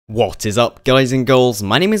What is up, guys and girls?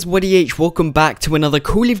 My name is WoodyH. Welcome back to another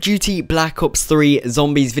Call of Duty Black Ops 3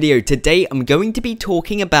 Zombies video. Today I'm going to be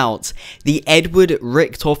talking about the Edward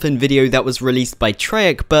Richtofen video that was released by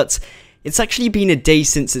Treyarch, but it's actually been a day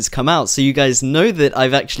since it's come out, so you guys know that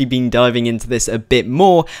I've actually been diving into this a bit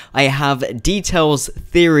more. I have details,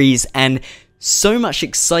 theories, and so much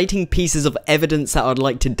exciting pieces of evidence that I'd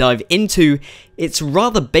like to dive into. It's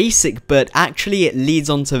rather basic, but actually it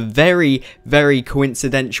leads on to very, very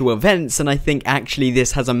coincidental events, and I think actually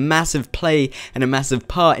this has a massive play and a massive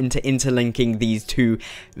part into interlinking these two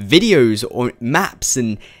videos or maps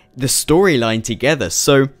and the storyline together.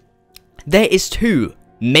 So there is two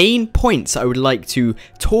main points I would like to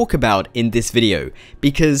talk about in this video,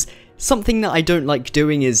 because something that I don't like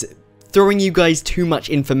doing is throwing you guys too much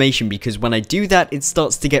information, because when I do that it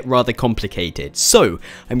starts to get rather complicated. So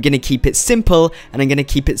I'm going to keep it simple and I'm going to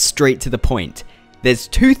keep it straight to the point. There's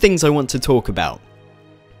two things I want to talk about.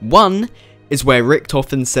 One is where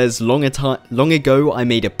Richtofen says long ago I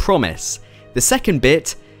made a promise. The second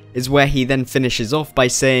bit is where he then finishes off by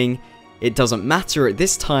saying it doesn't matter at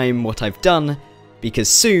this time what I've done, because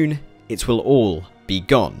soon it will all be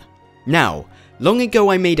gone. Now, long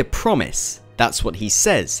ago I made a promise, that's what he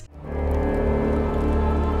says.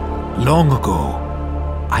 Long ago,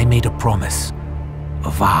 I made a promise, a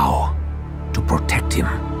vow, to protect him.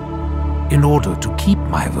 In order to keep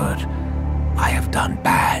my word, I have done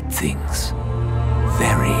bad things.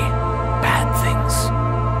 Very bad things.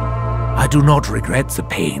 I do not regret the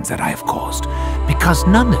pains that I have caused, because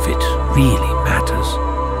none of it really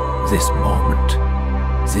matters. This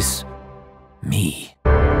moment, this me.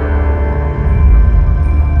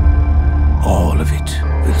 All of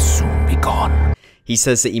it will soon be gone. He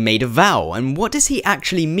says that he made a vow, and what does he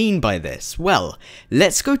actually mean by this? Well,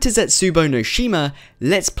 let's go to Zetsubo no Shima,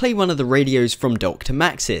 let's play one of the radios from Dr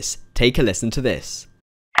Maxis. Take a listen to this.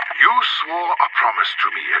 You swore a promise to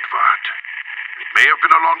me, Edward. It may have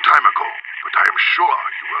been a long time ago, but I am sure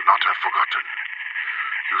you will not have forgotten.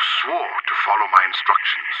 You swore to follow my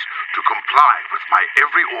instructions, to comply with my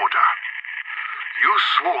every order. You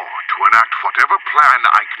swore to enact whatever plan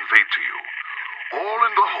I conveyed to you, all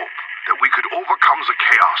in the hope that we could overcome the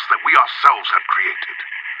chaos that we ourselves have created.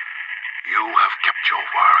 You have kept your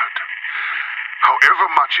word. However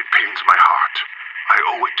much it pains my heart, I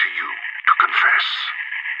owe it to you to confess.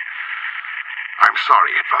 I'm sorry,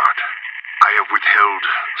 Edward. I have withheld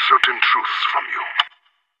certain truths from you.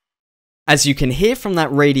 As you can hear from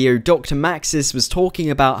that radio, Dr Maxis was talking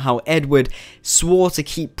about how Edward swore to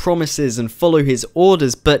keep promises and follow his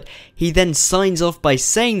orders, but he then signs off by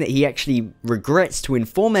saying that he actually regrets to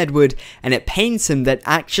inform Edward, and it pains him that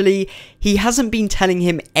actually he hasn't been telling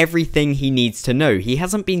him everything he needs to know. He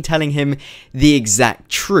hasn't been telling him the exact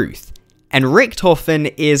truth. And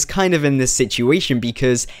Richtofen is kind of in this situation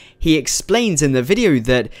because he explains in the video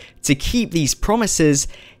that to keep these promises,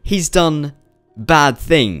 he's done bad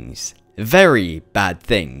things. Very bad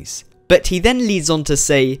things. But he then leads on to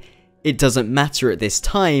say, it doesn't matter at this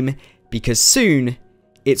time, because soon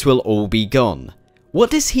it will all be gone.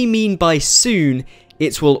 What does he mean by soon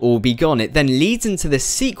it will all be gone? It then leads into this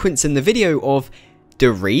sequence in the video of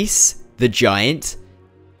Darius, the giant,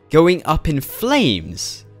 going up in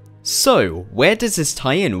flames. So, where does this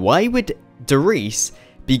tie in? Why would Darius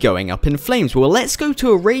be going up in flames? Well, let's go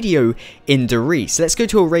to a radio in Darius. Let's go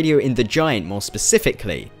to a radio in the giant more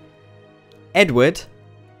specifically. Edward,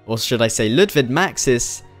 or should I say Ludwig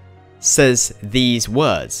Maxis, says these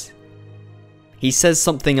words. He says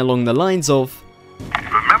something along the lines of,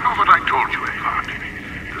 Remember what I told you, Edward.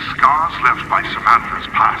 The scars left by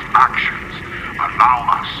Samantha's past actions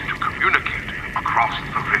allow us to communicate across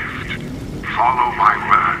the rift. Follow my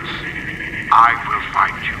words. I will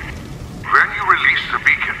find you. When you release the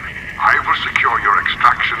beacon, I will secure your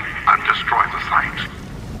extraction and destroy the site.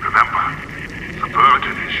 Remember, the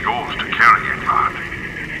burden is yours to carry, Edward.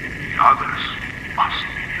 The others must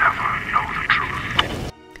never know the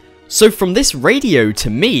truth. So from this radio, to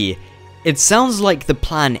me, it sounds like the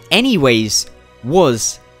plan anyways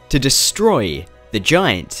was to destroy the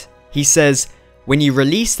giant. He says, when you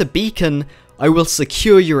release the beacon, I will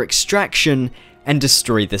secure your extraction and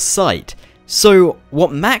destroy the site. So what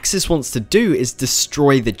Maxis wants to do is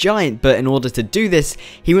destroy the giant, but in order to do this,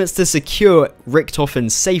 he wants to secure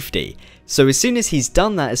Richtofen's safety. So as soon as he's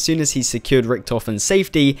done that, as soon as he's secured Richtofen's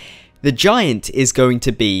safety, the giant is going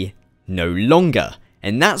to be no longer.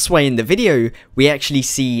 And that's why in the video, we actually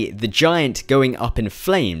see the giant going up in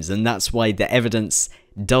flames, and that's why the evidence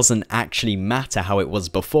doesn't actually matter how it was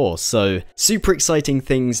before. So super exciting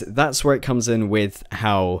things. That's where it comes in with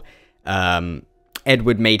how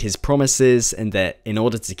Edward made his promises and that in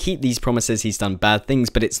order to keep these promises he's done bad things,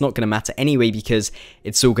 but it's not going to matter anyway because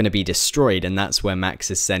it's all going to be destroyed. And that's where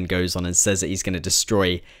Maxis then goes on and says that he's going to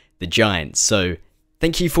destroy the giants. So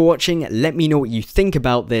thank you for watching. Let me know what you think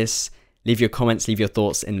about this. Leave your comments, leave your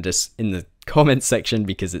thoughts in the comments section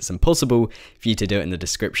because it's impossible for you to do it in the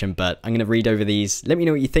description, but I'm going to read over these. Let me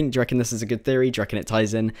know what you think. Do you reckon this is a good theory? Do you reckon it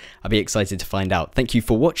ties in? I'll be excited to find out. Thank you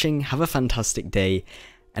for watching. Have a fantastic day,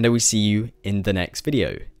 and I will see you in the next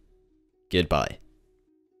video. Goodbye.